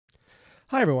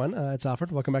Hi everyone, it's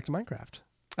Alfred. Welcome back to Minecraft.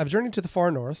 I've journeyed to the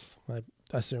far north, I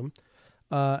assume,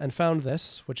 and found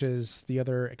this, which is the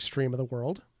other extreme of the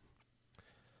world.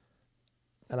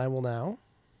 And I will now...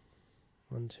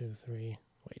 1, 2, 3...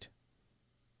 Wait.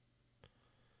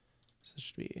 So this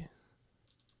should be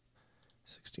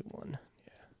 61.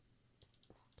 Yeah.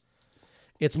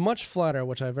 It's much flatter,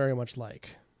 which I very much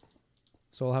like.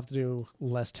 So I'll have to do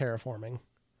less terraforming.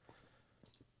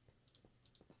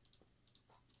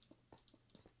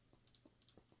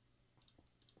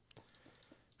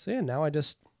 So yeah, now I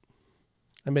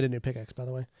made a new pickaxe, by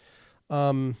the way.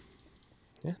 Yeah,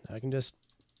 now I can just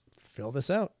fill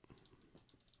this out.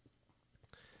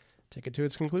 Take it to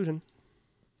its conclusion.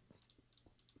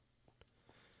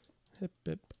 Hip,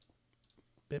 bip,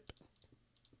 bip.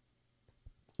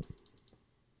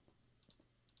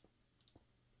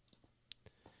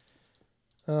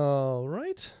 All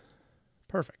right.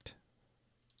 Perfect.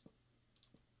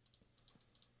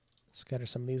 Scatter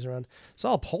some of these around.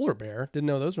 Saw a polar bear. Didn't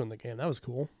know those were in the game. That was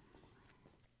cool.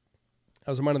 I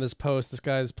was reminded of this post. This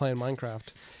guy's playing Minecraft.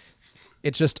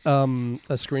 It's just a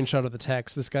screenshot of the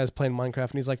text. This guy's playing Minecraft,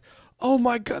 and he's like, "Oh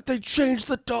my god, they changed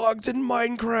the dogs in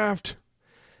Minecraft!"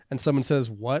 And someone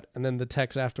says, "What?" And then the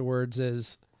text afterwards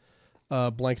is,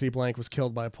 blankety blank was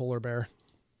killed by a polar bear.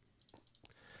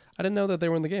 I didn't know that they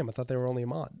were in the game. I thought they were only a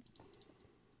mod.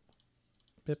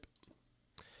 Pip.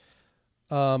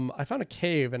 I found a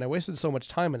cave, and I wasted so much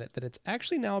time in it that it's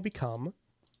actually now become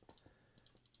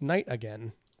night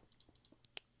again.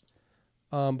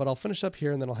 But I'll finish up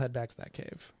here, and then I'll head back to that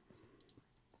cave.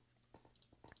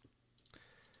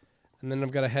 And then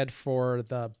I've got to head for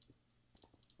the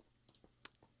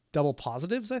double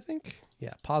positives, I think.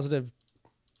 Yeah, positive.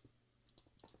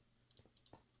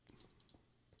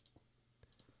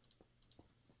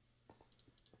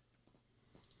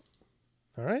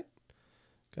 All right.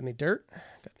 Got any dirt?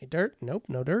 Got any dirt? Nope,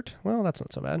 no dirt. Well, that's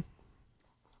not so bad.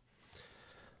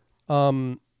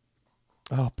 Oh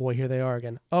boy, here they are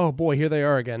again. Oh boy, here they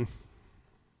are again.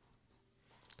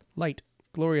 Light.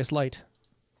 Glorious light.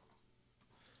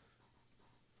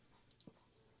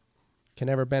 Can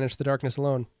never banish the darkness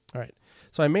alone. All right.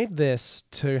 So I made this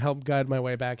to help guide my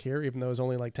way back here, even though it was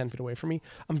only like 10 feet away from me.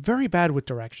 I'm very bad with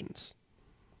directions.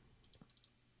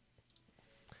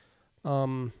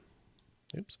 Oops.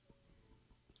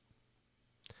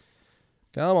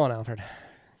 Come on, Alfred.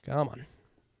 Come on.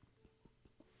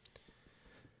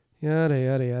 Yada,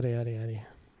 yada, yada, yada, yada.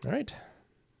 All right.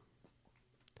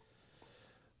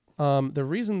 The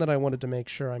reason that I wanted to make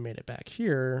sure I made it back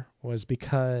here was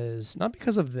because, not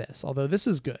because of this, although this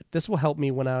is good. This will help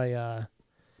me when I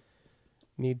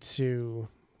need to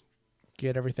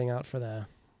get everything out for the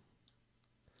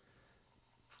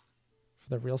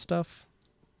real stuff.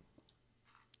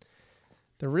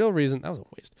 The real reason, that was a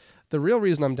waste. The real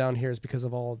reason I'm down here is because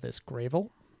of all of this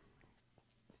gravel.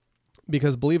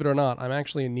 Because believe it or not, I'm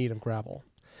actually in need of gravel.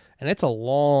 And it's a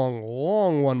long,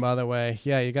 long one, by the way.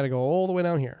 Yeah, you got to go all the way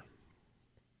down here.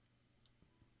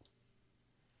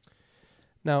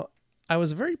 Now, I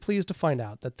was very pleased to find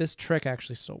out that this trick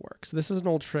actually still works. This is an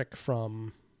old trick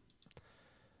from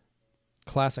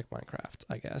classic Minecraft,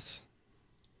 I guess.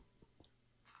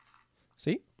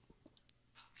 See?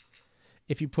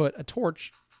 If you put a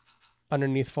torch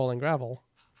underneath falling gravel,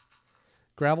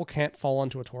 gravel can't fall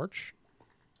onto a torch.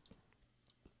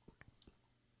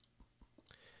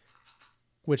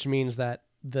 Which means that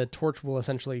the torch will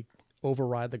essentially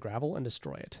override the gravel and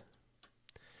destroy it.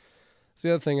 So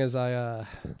the other thing is I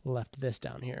left this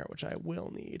down here, which I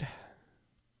will need.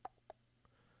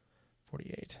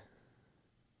 48.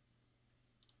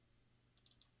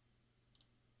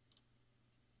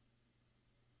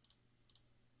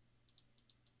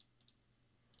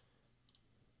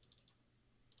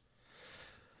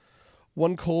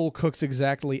 One coal cooks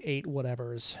exactly 8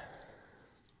 whatevers.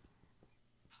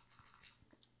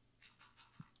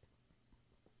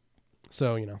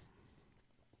 So, you know.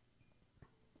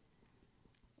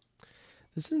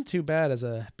 This isn't too bad as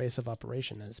a base of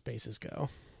operation as bases go.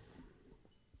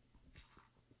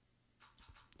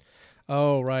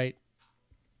 Oh, right.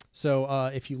 So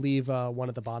if you leave one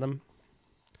at the bottom,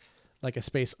 like a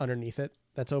space underneath it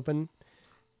that's open,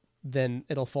 then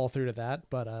it'll fall through to that.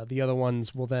 But the other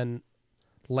ones will then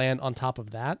land on top of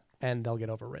that, and they'll get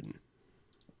overridden.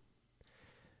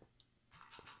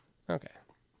 Okay.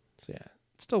 So, yeah.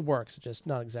 Still works, just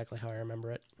not exactly how I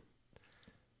remember it.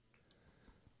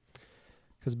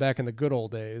 Because back in the good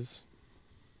old days,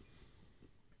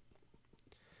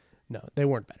 no, they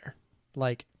weren't better.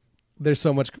 Like, there's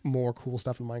so much more cool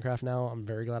stuff in Minecraft now. I'm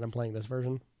very glad I'm playing this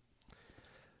version.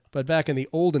 But back in the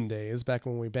olden days, back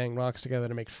when we banged rocks together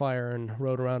to make fire and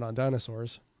rode around on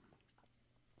dinosaurs,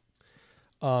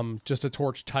 Just a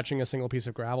torch touching a single piece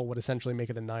of gravel would essentially make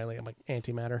it annihilate like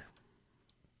antimatter.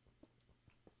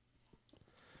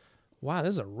 Wow,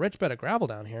 this is a rich bed of gravel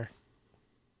down here.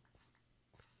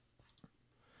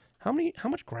 How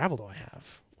much gravel do I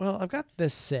have? Well, I've got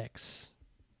this 6.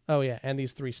 Oh yeah, and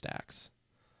these 3 stacks.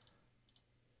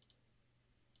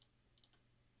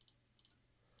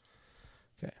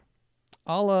 Okay.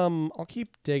 I'll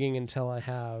keep digging until I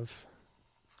have.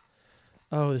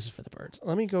 Oh, this is for the birds.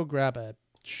 Let me go grab a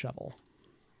shovel.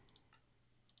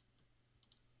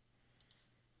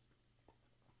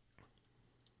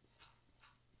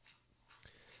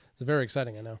 It's very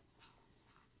exciting, I know.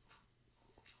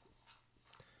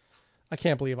 I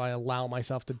can't believe I allow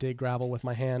myself to dig gravel with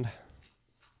my hand.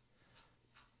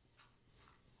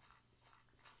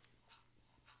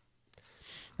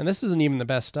 And this isn't even the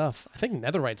best stuff. I think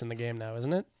netherite's in the game now,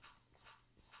 isn't it?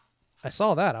 I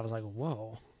saw that. I was like,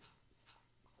 whoa.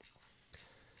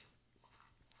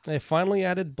 They finally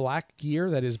added black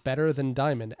gear that is better than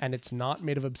diamond, and it's not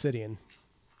made of obsidian.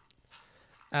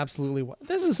 Absolutely.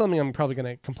 This is something I'm probably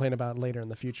going to complain about later in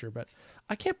the future, but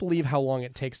I can't believe how long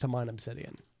it takes to mine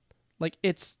obsidian. Like,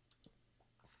 it's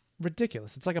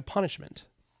ridiculous. It's like a punishment.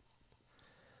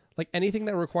 Like, anything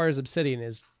that requires obsidian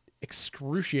is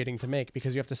excruciating to make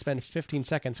because you have to spend 15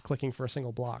 seconds clicking for a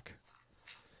single block.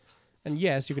 And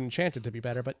yes, you can enchant it to be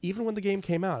better, but even when the game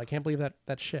came out, I can't believe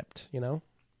that shipped, you know?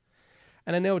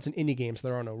 And I know it's an indie game, so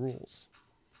there are no rules.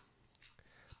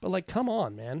 But, like, come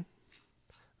on, man.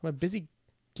 I'm a busy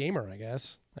gamer, I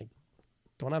guess. Like,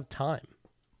 don't have time.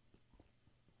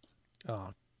 Oh.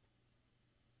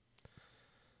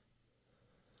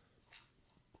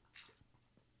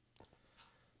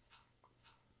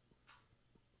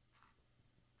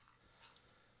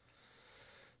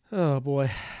 Oh, boy.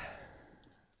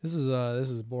 This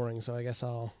is boring, so I guess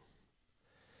I'll...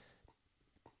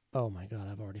 Oh my god,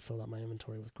 I've already filled up my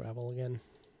inventory with gravel again.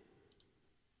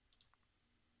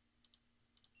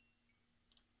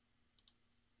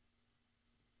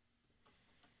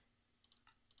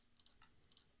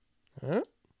 Huh?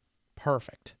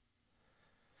 Perfect.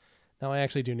 Now I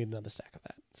actually do need another stack of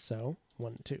that. So,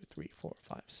 1, 2, 3, 4,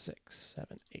 5, 6,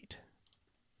 7, 8.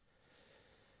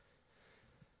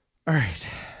 Alright.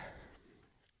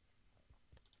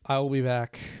 I will be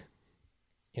back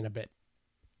in a bit.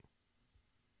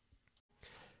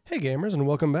 Hey gamers, and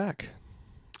welcome back.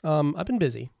 I've been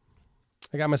busy.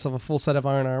 I got myself a full set of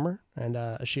iron armor and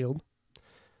a shield.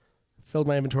 Filled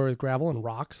my inventory with gravel and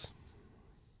rocks.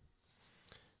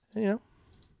 And, you know,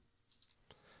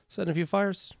 setting a few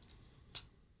fires.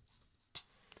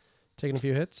 Taking a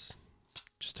few hits.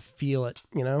 Just to feel it,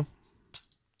 you know.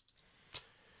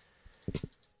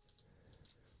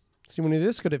 See, when you're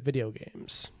this good at video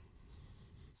games,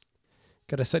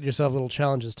 gotta set yourself little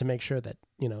challenges to make sure that,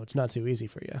 you know, it's not too easy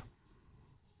for you.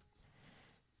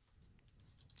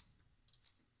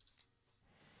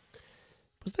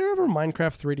 Was there ever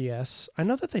Minecraft 3DS? I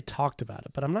know that they talked about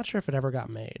it, but I'm not sure if it ever got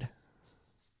made.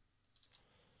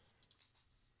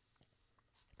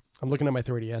 I'm looking at my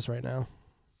 3DS right now.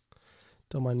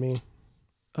 Don't mind me.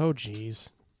 Oh, geez.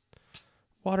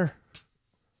 Water.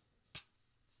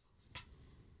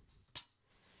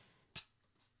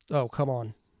 Oh, come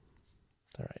on.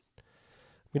 All right.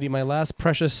 I'm going to eat my last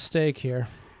precious steak here.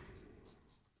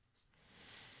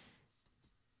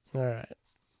 All right.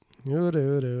 Yada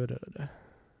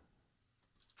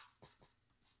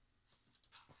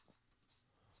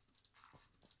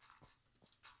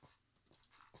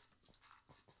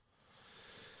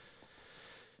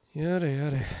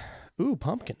yada. Ooh,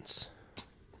 pumpkins.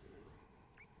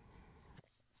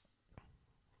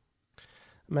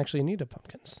 I'm actually in need of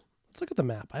pumpkins. Let's look at the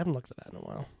map. I haven't looked at that in a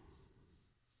while.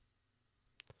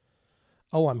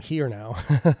 Oh, I'm here now.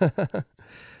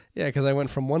 Yeah, because I went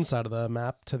from one side of the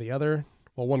map to the other.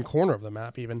 Well, one corner of the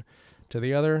map even. To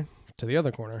the other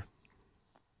corner.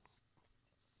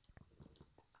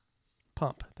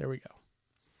 Pump. There we go.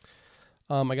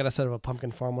 I got to set up a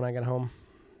pumpkin farm when I get home.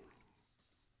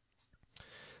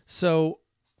 So,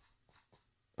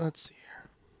 let's see here.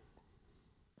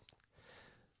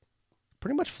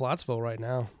 Pretty much Flatsville right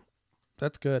now.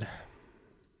 That's good.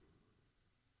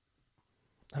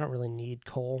 I don't really need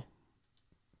coal.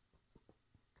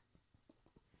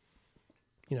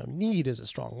 You know, need is a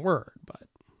strong word, but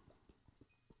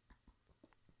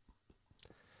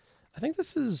I think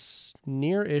this is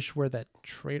near-ish where that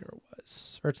trader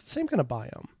was. Or it's the same kind of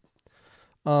biome.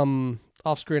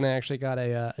 Off screen, I actually got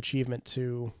a achievement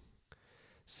to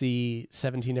see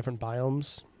 17 different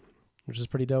biomes, which is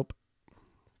pretty dope.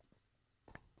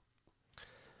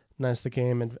 Nice the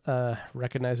game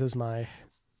recognizes my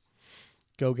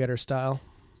go-getter style.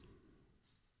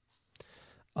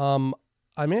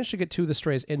 I managed to get 2 of the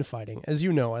strays infighting. As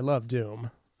you know, I love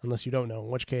Doom. Unless you don't know, in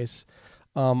which case,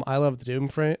 I love the Doom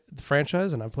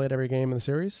franchise, and I've played every game in the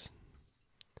series.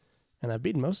 And I've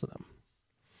beaten most of them.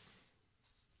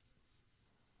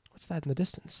 What's that in the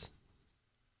distance?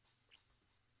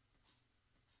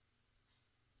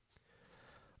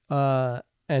 And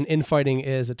infighting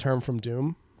is a term from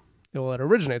Doom. Well, it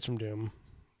originates from Doom.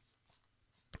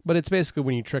 But it's basically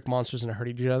when you trick monsters into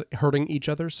hurting each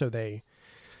other so they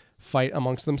fight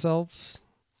amongst themselves.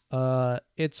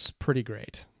 It's pretty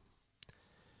great.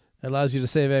 It allows you to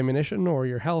save ammunition or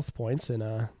your health points in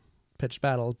a pitched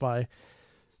battle by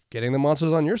getting the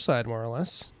monsters on your side, more or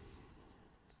less.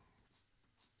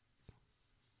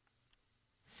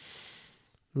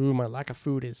 Ooh, my lack of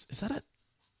food is that a...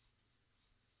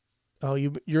 Oh,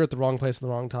 you're at the wrong place at the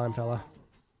wrong time, fella.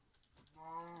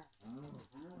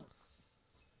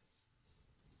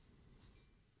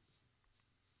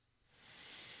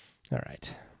 All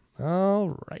right.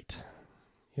 All right.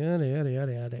 Yada, yada,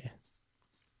 yada, yada.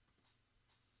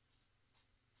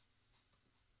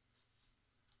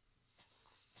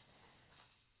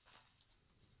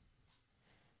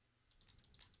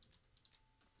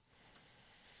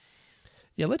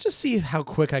 Yeah, let's just see how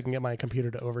quick I can get my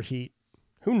computer to overheat.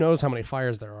 Who knows how many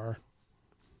fires there are?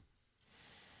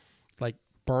 Like,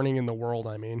 burning in the world,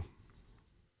 I mean.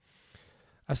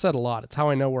 I've said a lot. It's how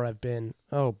I know where I've been.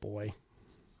 Oh, boy.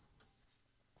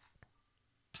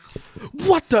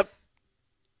 What the...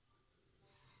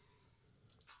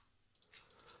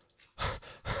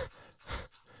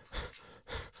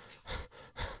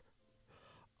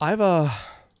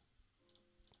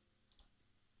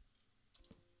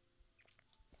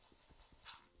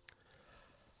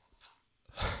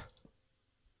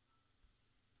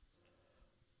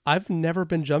 I've never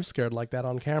been jump scared like that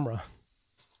on camera.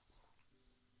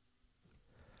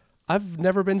 I've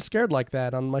never been scared like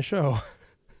that on my show.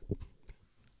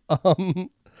 I'm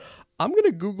going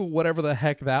to Google whatever the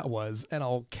heck that was, and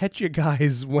I'll catch you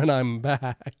guys when I'm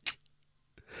back.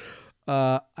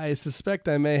 I suspect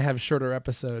I may have shorter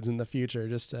episodes in the future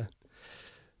just to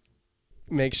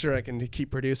make sure I can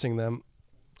keep producing them.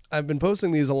 I've been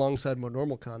posting these alongside more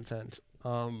normal content.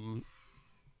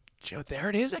 Joe, there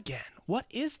it is again. What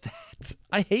is that?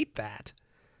 I hate that.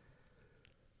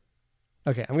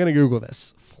 Okay, I'm going to Google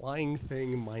this. Flying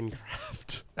thing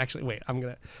Minecraft. Actually, wait,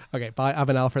 okay, bye. I've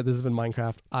been Alfred. This has been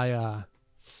Minecraft. I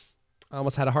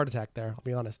almost had a heart attack there, I'll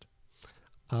be honest.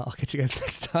 I'll catch you guys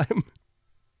next time.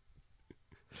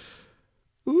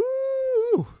 Ooh.